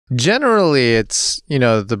Generally, it's,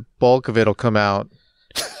 the bulk of it'll come out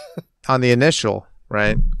on the initial,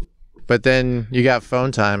 right? But then you got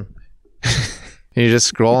phone time. You're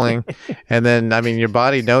just scrolling. And then, your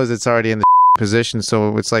body knows it's already in the position.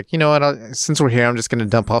 So it's like, you know what? Since we're here, I'm just going to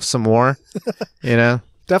dump off some more,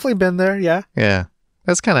 Definitely been there, yeah. Yeah.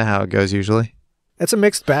 That's kind of how it goes usually. It's a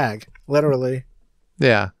mixed bag, literally.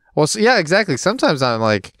 Yeah. Well, so, yeah, exactly. Sometimes I'm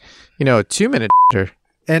like, a 2-minute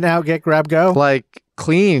and out, get, grab, go. Like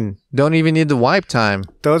clean. Don't even need the wipe time.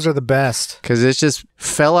 Those are the best. Because it just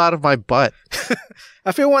fell out of my butt.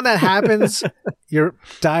 I feel when that happens, your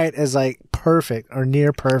diet is like perfect or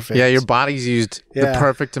near perfect. Yeah, your body's used the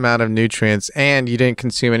perfect amount of nutrients and you didn't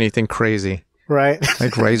consume anything crazy. Right.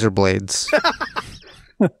 Like razor blades.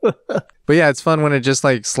 But yeah, it's fun when it just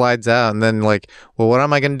like slides out and then like, well, what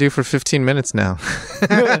am I going to do for 15 minutes now?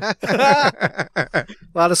 A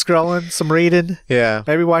lot of scrolling, some reading. Yeah.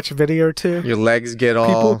 Maybe watch a video or two. Your legs get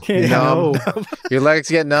all numb. Your legs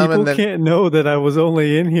get numb. People and then can't know that I was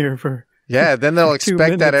only in here for... Yeah, then they'll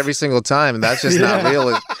expect that every single time. And that's just not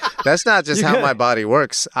real. That's not just how got- my body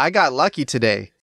works. I got lucky today.